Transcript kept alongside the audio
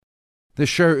The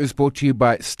show is brought to you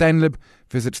by Stanlib.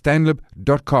 Visit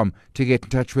stanlib.com to get in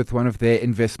touch with one of their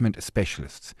investment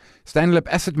specialists. Stanlib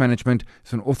Asset Management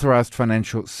is an authorized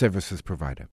financial services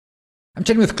provider. I'm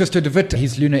chatting with Christo de Witt.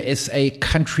 He's Lunar SA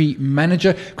Country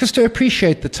Manager. Christo,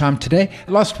 appreciate the time today.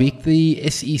 Last week, the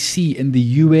SEC in the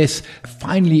US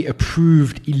finally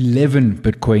approved 11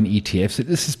 Bitcoin ETFs.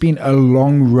 This has been a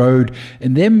long road,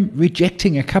 and them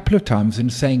rejecting a couple of times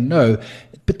and saying no.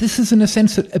 But this is, in a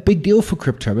sense, a big deal for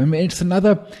crypto. I mean, it's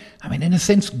another, in a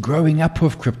sense, growing up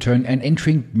of crypto and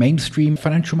entering mainstream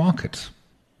financial markets.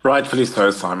 Rightfully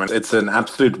so, Simon. It's an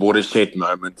absolute watershed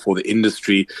moment for the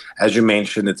industry. As you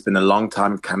mentioned, it's been a long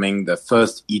time coming. The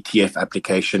first ETF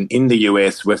application in the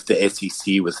US with the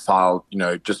SEC was filed,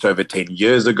 just over 10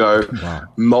 years ago. Wow.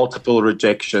 Multiple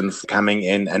rejections coming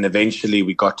in. And eventually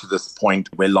we got to this point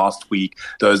where last week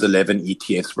those 11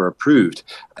 ETFs were approved.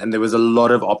 And there was a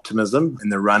lot of optimism in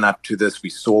the run up to this.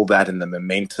 We saw that in the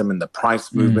momentum and the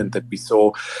price movement that we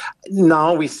saw.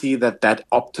 Now we see that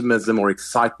optimism or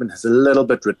excitement has a little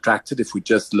bit retracted if we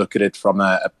just look at it from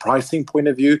a pricing point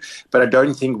of view. But I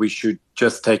don't think we should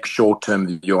just take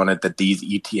short-term view on it, that these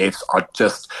ETFs are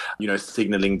just,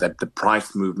 signaling that the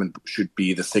price movement should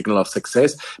be the signal of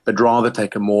success, but rather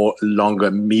take a more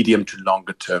medium to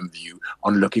longer term view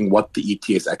on looking what the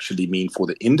ETFs actually mean for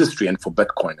the industry and for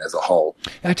Bitcoin as a whole.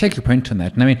 I take your point on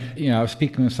that. And I was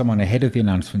speaking with someone ahead of the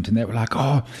announcement and they were like,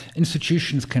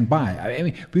 institutions can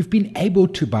buy. We've been able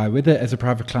to buy, whether as a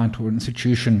private client or an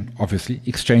institution, obviously,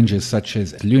 exchanges such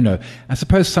as Luno. I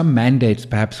suppose some mandates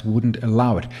perhaps wouldn't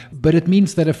allow it, but it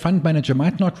means that a fund manager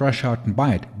might not rush out and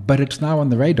buy it, but it's now on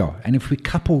the radar. And if we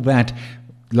couple that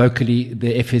locally,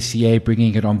 the FSCA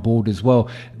bringing it on board as well,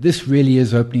 this really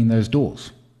is opening those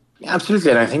doors. Absolutely.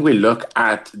 And I think we look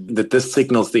at that this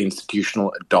signals the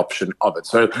institutional adoption of it.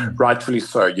 So rightfully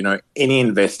so, any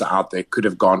investor out there could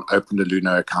have gone, opened a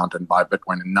Luno account and buy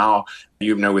Bitcoin. And now,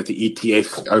 with the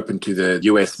ETFs open to the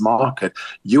US market,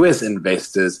 US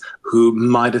investors who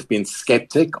might have been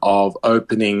skeptic of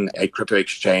opening a crypto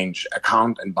exchange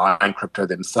account and buying crypto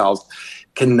themselves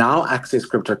can now access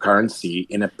cryptocurrency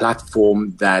in a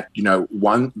platform that,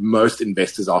 most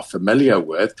investors are familiar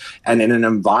with and in an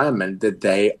environment that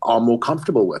they are more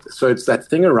comfortable with. So it's that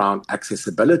thing around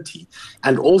accessibility.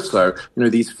 And also,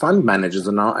 these fund managers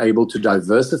are now able to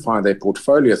diversify their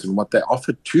portfolios and what they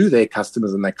offer to their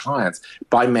customers and their clients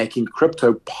by making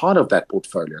crypto part of that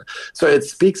portfolio. So it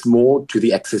speaks more to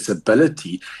the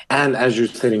accessibility. And as you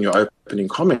said in your opening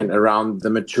comment, around the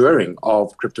maturing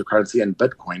of cryptocurrency and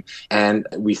Bitcoin. And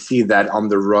we see that on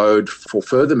the road for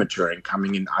further maturing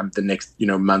coming in the next,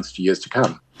 months to years to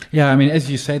come. Yeah,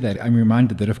 as you say that, I'm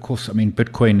reminded that, of course,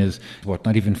 Bitcoin is,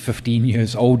 not even 15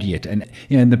 years old yet. And,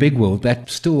 in the big world,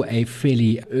 that's still a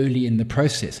fairly early in the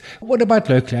process. What about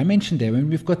locally? I mentioned there,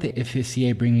 when we've got the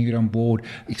FSCA bringing it on board,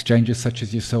 exchanges such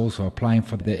as yourselves are applying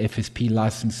for the FSP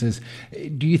licenses.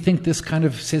 Do you think this kind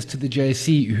of says to the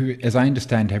JSE, who, as I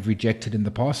understand, have rejected in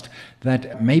the past,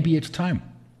 that maybe it's time?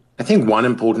 I think one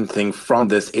important thing from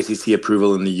this SEC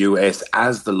approval in the US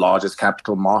as the largest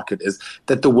capital market is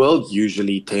that the world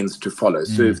usually tends to follow.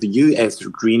 So if the US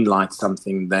green lights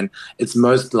something, then it's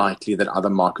most likely that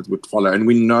other markets would follow. And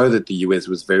we know that the US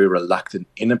was very reluctant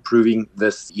in approving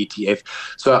this ETF.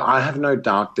 So I have no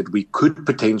doubt that we could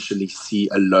potentially see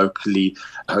a locally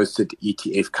hosted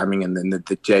ETF coming, and then the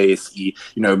JSE,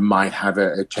 might have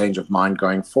a change of mind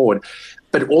going forward.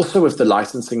 But also with the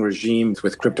licensing regimes,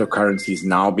 with cryptocurrencies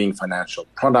now being financial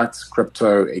products,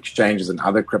 crypto exchanges and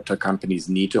other crypto companies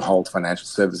need to hold financial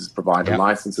services provider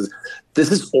licenses.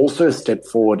 This is also a step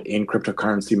forward in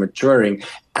cryptocurrency maturing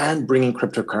and bringing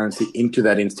cryptocurrency into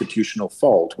that institutional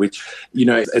fold, which,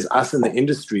 as us in the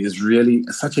industry is really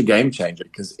such a game changer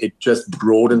because it just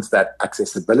broadens that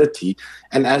accessibility.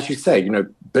 And as you say,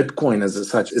 Bitcoin as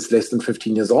such is less than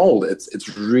 15 years old.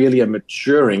 It's really a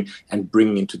maturing and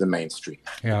bringing into the mainstream.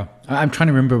 Yeah. I'm trying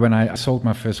to remember when I sold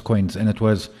my first coins, and it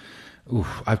was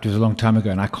a long time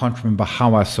ago, and I can't remember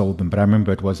how I sold them, but I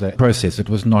remember it was a process. It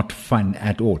was not fun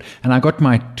at all. And I got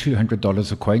my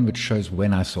 $200 a coin, which shows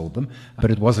when I sold them,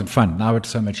 but it wasn't fun. Now it's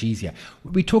so much easier.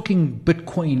 We're talking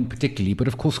Bitcoin particularly, but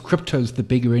of course crypto is the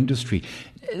bigger industry.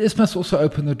 This must also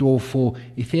open the door for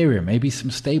Ethereum, maybe some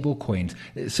stable coins.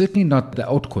 Certainly not the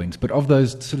altcoins, but of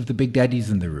those sort of the big daddies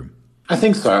in the room. I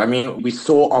think so. We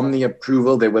saw on the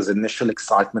approval, there was initial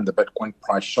excitement. The Bitcoin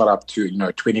price shot up to,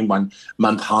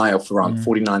 21-month high of around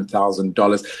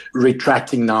 $49,000,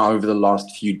 retracting now over the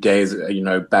last few days,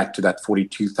 back to that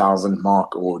 42,000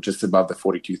 mark or just above the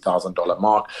 $42,000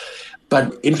 mark.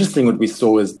 But interesting, what we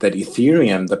saw is that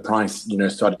Ethereum, the price,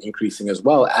 started increasing as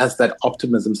well as that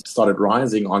optimism started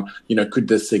rising on, could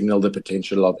this signal the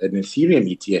potential of an Ethereum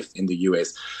ETF in the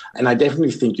US? And I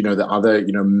definitely think, the other,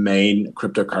 main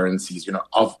cryptocurrencies,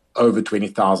 of over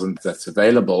 20,000 that's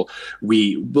available,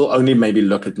 we will only maybe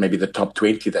look at maybe the top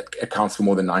 20 that accounts for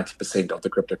more than 90% of the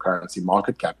cryptocurrency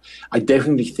market cap. I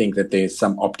definitely think that there's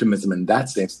some optimism in that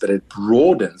sense, that it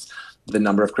broadens the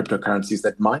number of cryptocurrencies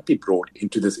that might be brought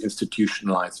into this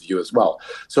institutionalized view as well.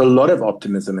 So a lot of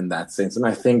optimism in that sense. And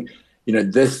I think,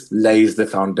 this lays the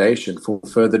foundation for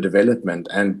further development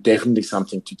and definitely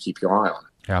something to keep your eye on.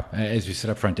 Yeah, as we said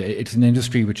up front, it's an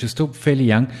industry which is still fairly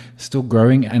young, still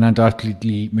growing and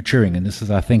undoubtedly maturing. And this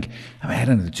is, I think, I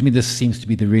don't know, to me, this seems to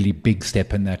be the really big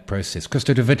step in that process.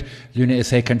 Christo de Witt, Luna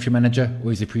SA Country Manager,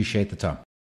 always appreciate the time.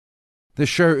 The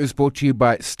show is brought to you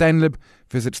by Stanlib.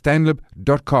 Visit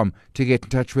stanlib.com to get in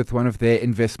touch with one of their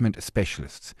investment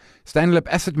specialists. Stanlib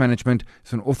Asset Management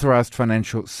is an authorized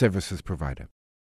financial services provider.